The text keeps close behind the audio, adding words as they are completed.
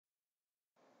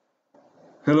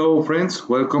Hello friends,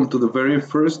 welcome to the very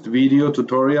first video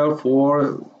tutorial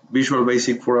for Visual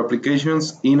Basic for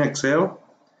applications in Excel.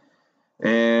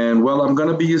 And well, I'm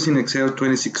gonna be using Excel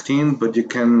 2016, but you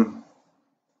can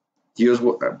use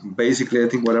basically I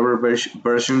think whatever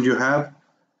version you have,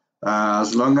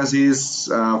 as long as it's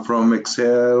from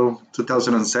Excel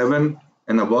 2007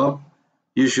 and above,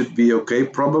 you should be okay.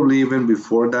 Probably even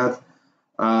before that.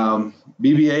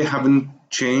 VBA haven't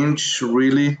changed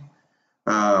really.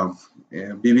 Uh,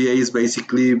 VBA is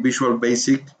basically Visual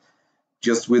Basic,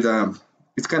 just with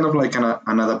it's kind of like an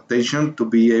adaptation to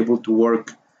be able to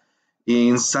work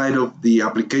inside of the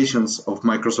applications of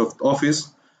Microsoft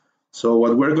Office. So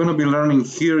what we're going to be learning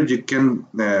here, you can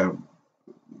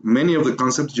many of the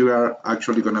concepts you are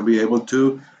actually going to be able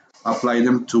to apply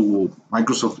them to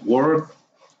Microsoft Word,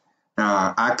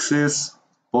 Access,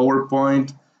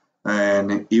 PowerPoint,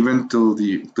 and even to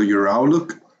your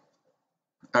Outlook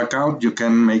account. You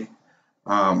can make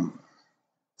um,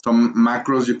 some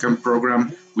macros you can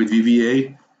program with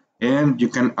VBA, and you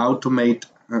can automate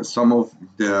some of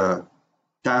the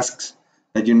tasks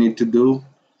that you need to do.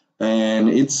 And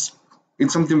it's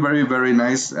something very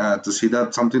nice to see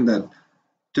that something that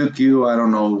took you, I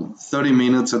don't know, 30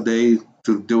 minutes a day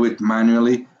to do it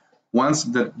manually. Once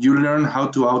that you learn how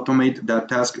to automate that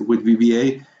task with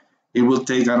VBA, it will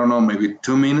take, I don't know, maybe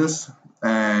 2 minutes,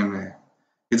 and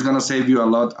it's gonna save you a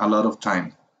lot of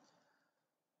time.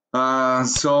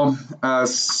 So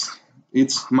as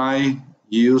it's my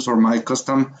use or my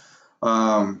custom,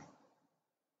 um,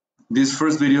 this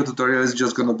first video tutorial is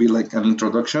just gonna be like an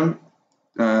introduction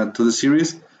to the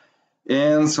series.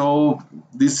 And so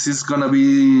this is gonna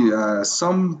be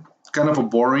some kind of a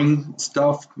boring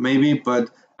stuff maybe, but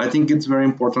I think it's very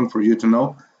important for you to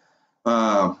know,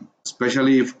 uh,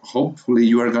 especially if hopefully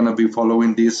you are gonna be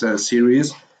following this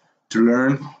series to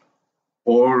learn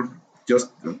or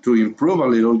just to improve a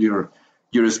little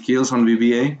your skills on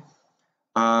VBA,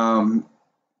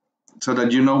 so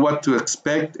that you know what to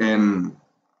expect. And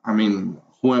I mean,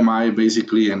 who am I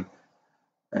basically, and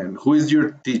who is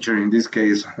your teacher in this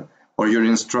case, or your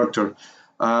instructor?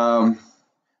 Um,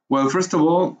 well, first of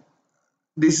all,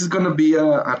 this is going to be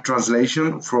a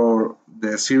translation for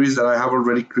the series that I have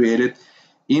already created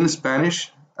in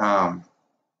Spanish.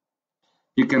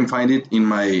 You can find it in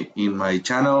my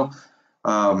channel.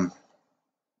 Um,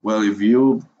 well, if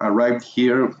you arrived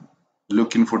here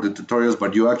looking for the tutorials,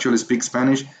 but you actually speak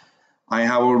Spanish, I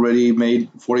have already made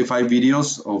 45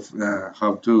 videos of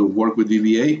how to work with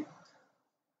VBA.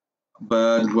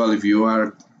 But well, if you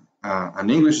are an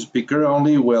English speaker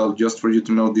only, well, just for you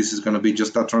to know, this is going to be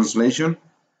just a translation.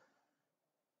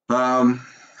 Um,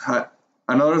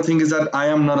 Another thing is that I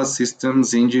am not a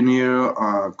systems engineer,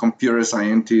 computer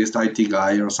scientist, IT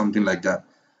guy, or something like that.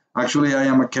 Actually, I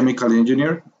am a chemical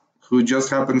engineer who just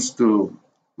happens to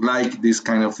like these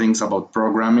kind of things about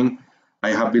programming.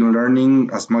 I have been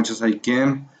learning as much as I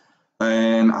can,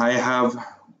 and I have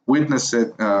witnessed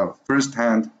it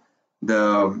firsthand,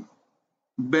 the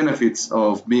benefits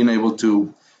of being able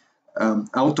to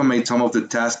automate some of the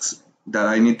tasks that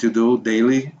I need to do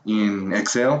daily in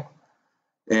Excel.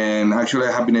 And actually,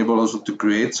 I have been able also to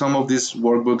create some of these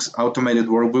workbooks, automated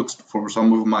workbooks for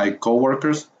some of my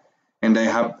coworkers, and they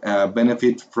have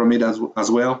benefit from it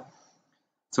as well.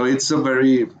 So it's a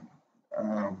very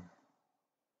um,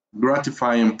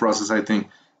 gratifying process, I think,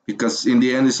 because in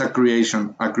the end, it's a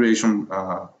creation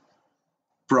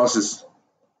process.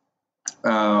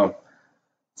 Uh,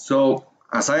 so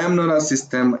as I am not a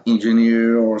system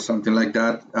engineer or something like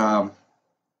that,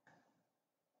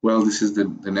 well, this is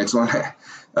the next one.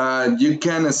 You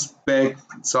can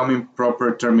expect some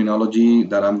improper terminology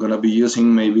that I'm going to be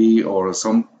using maybe, or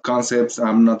some concepts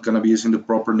I'm not going to be using the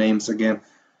proper names again.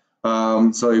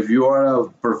 So if you are a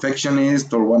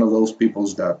perfectionist or one of those people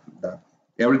that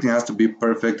everything has to be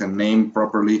perfect and named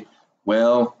properly,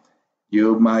 well,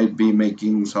 you might be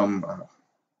making some,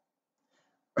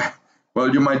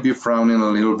 well, you might be frowning a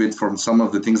little bit from some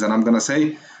of the things that I'm going to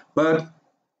say. But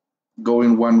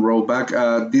going one row back,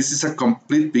 this is a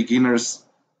complete beginner's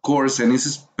course, and it's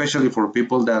especially for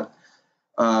people that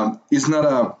is not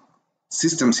a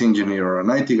systems engineer or an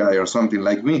IT guy or something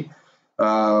like me.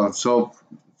 So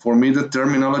for me, the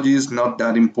terminology is not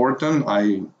that important.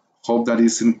 I hope that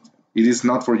it is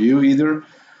not for you either.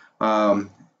 The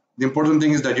important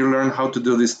thing is that you learn how to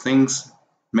do these things,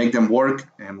 make them work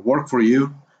and work for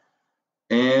you,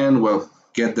 and well,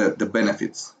 get the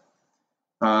benefits.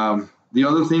 The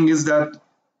other thing is that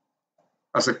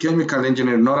as a chemical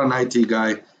engineer, not an IT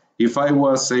guy, if I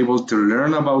was able to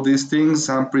learn about these things,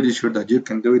 I'm pretty sure that you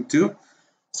can do it too.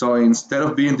 So instead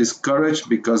of being discouraged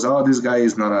because, oh, this guy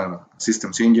is not a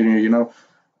systems engineer,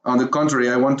 On the contrary,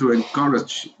 I want to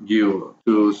encourage you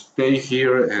to stay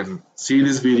here and see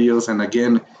these videos. And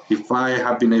again, if I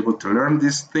have been able to learn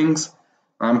these things,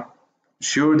 I'm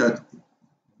sure that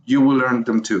you will learn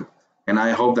them too. And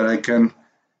I hope that I can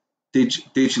teach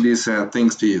these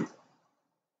things to you.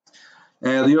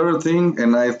 The other thing,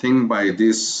 and I think by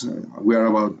this, we are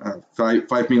about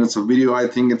 5 minutes of video, I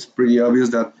think it's pretty obvious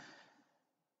that,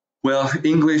 well,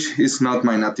 English is not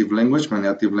my native language. My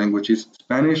native language is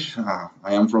Spanish.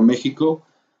 I am from Mexico.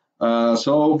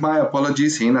 So my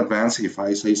apologies in advance if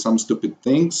I say some stupid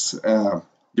things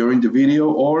during the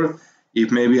video, or if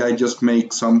maybe I just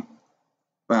make some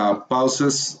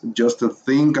pauses just to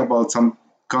think about some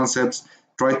concepts,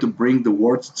 try to bring the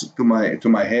words to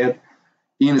my head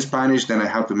in Spanish, then I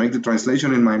have to make the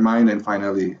translation in my mind and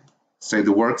finally say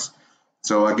the words.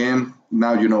 So again,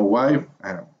 now you know why.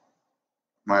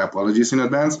 My apologies in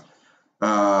advance.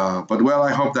 But well,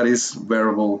 I hope that is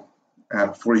bearable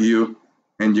for you,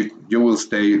 and you will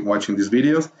stay watching these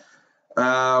videos.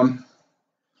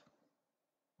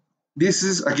 This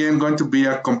is again going to be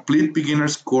a complete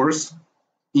beginner's course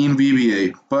in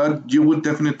VBA, but you would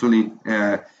definitely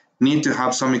need to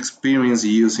have some experience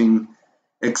using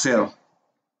Excel.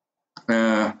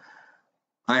 I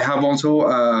have also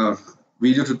a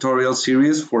video tutorial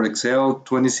series for Excel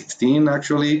 2016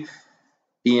 actually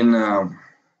in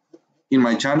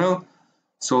my channel.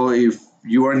 So if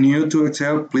you are new to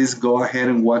Excel, please go ahead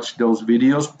and watch those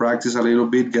videos, practice a little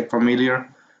bit, get familiar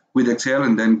with Excel,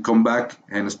 and then come back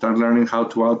and start learning how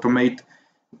to automate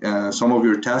some of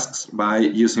your tasks by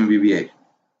using VBA.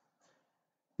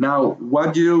 Now,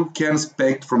 what you can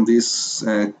expect from this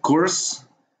course,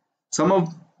 some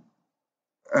of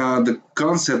the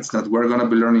concepts that we're going to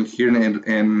be learning here,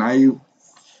 and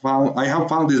I have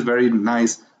found this very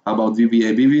nice about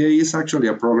VBA. VBA is actually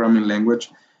a programming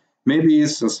language. Maybe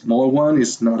it's a small one,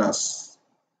 it's not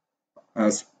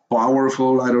as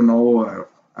powerful, I don't know,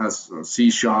 as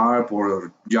C#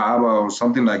 or Java or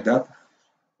something like that.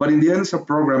 But in the end, it's a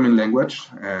programming language.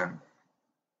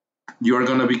 You are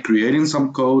going to be creating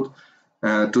some code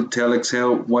to tell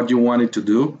Excel what you want it to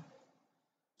do.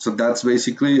 So that's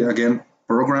basically, again,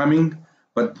 programming.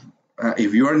 But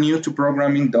if you are new to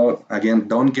programming,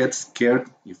 don't get scared.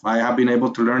 If I have been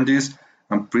able to learn this,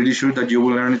 I'm pretty sure that you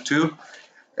will learn it too.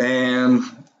 And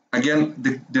again,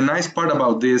 the nice part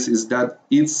about this is that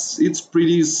it's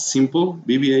pretty simple.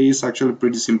 VBA is actually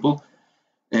pretty simple.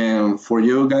 And for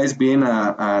you guys being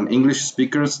an English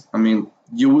speakers, I mean,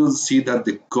 you will see that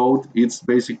the code it's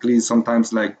basically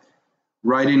sometimes like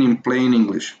writing in plain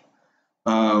English.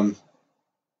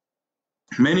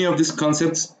 Many of these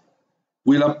concepts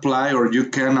will apply, or you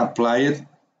can apply it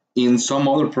in some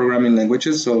other programming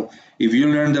languages. So if you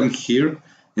learn them here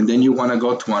and then you want to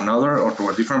go to another or to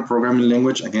a different programming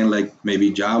language, again, like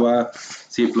maybe Java,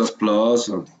 C++,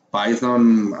 or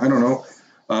Python, I don't know,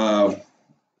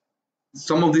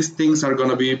 some of these things are going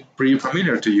to be pretty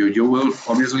familiar to you. You will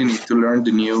obviously need to learn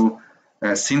the new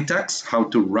syntax, how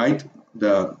to write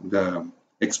the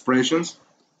expressions,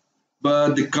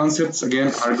 but the concepts,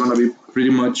 again, are going to be pretty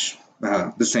much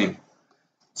the same.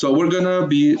 So we're going to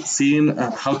be seeing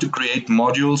how to create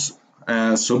modules,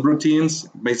 subroutines.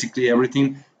 Basically,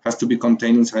 everything has to be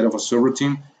contained inside of a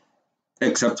subroutine,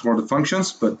 except for the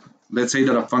functions. But let's say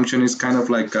that a function is kind of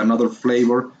like another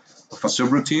flavor of a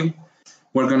subroutine.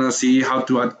 We're going to see how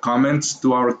to add comments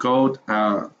to our code,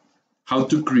 how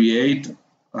to create,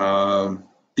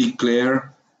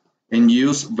 declare, and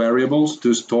use variables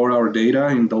to store our data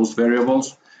in those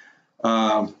variables.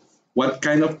 What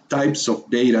kind of types of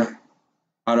data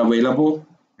are available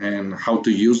and how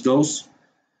to use those.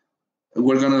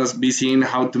 We're going to be seeing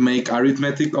how to make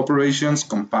arithmetic operations,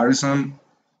 comparison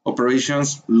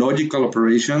operations, logical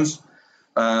operations.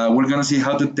 We're going to see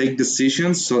how to take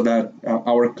decisions so that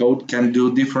our code can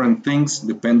do different things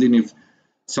depending if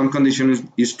some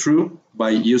condition is true by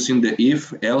using the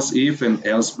if, else if, and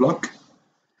else block.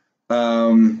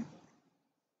 We're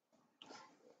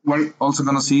also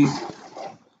going to see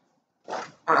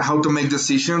how to make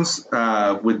decisions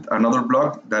with another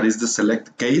block, that is the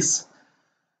select case.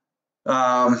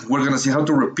 We're going to see how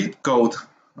to repeat code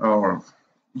or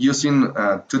using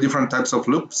two different types of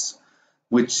loops,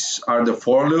 which are the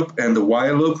for loop and the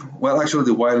while loop. Well, actually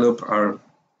the while loop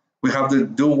we have the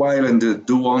do while and the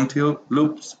do until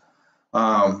loops.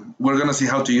 We're going to see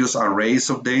how to use arrays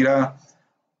of data,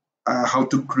 how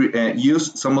to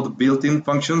use some of the built-in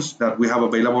functions that we have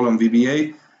available on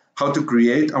VBA, how to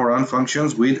create our own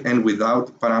functions with and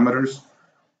without parameters,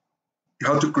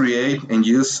 how to create and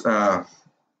use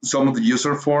some of the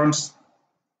user forms,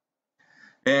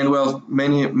 and well,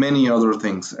 many other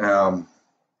things.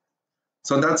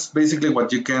 So that's basically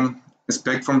what you can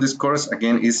expect from this course.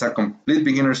 Again, it's a complete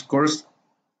beginner's course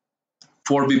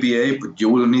for VBA, but you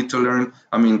will need to learn,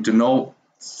 to know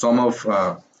some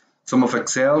of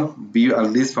Excel, be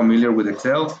at least familiar with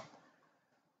Excel.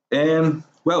 And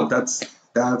well, that's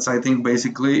I think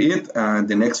basically it.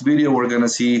 The next video we're gonna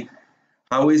see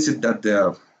how is it that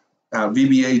the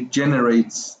VBA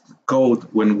generates code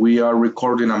when we are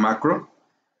recording a macro,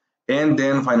 and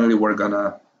then finally we're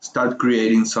gonna start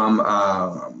creating some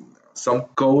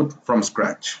code from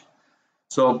scratch.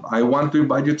 So I want to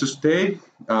invite you to stay.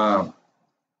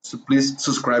 So please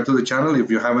subscribe to the channel if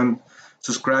you haven't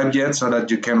subscribed yet, so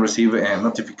that you can receive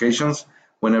notifications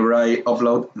whenever I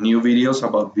upload new videos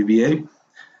about VBA.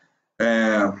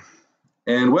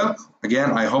 And well,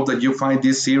 again, I hope that you find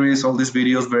this series, all these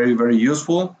videos, very, very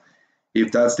useful.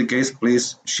 If that's the case,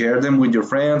 please share them with your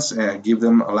friends and give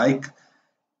them a like.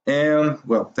 And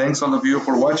well, thanks all of you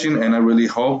for watching, and I really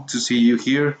hope to see you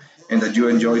here and that you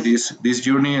enjoy this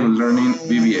journey and learning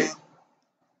VBA.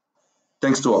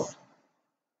 Thanks to all.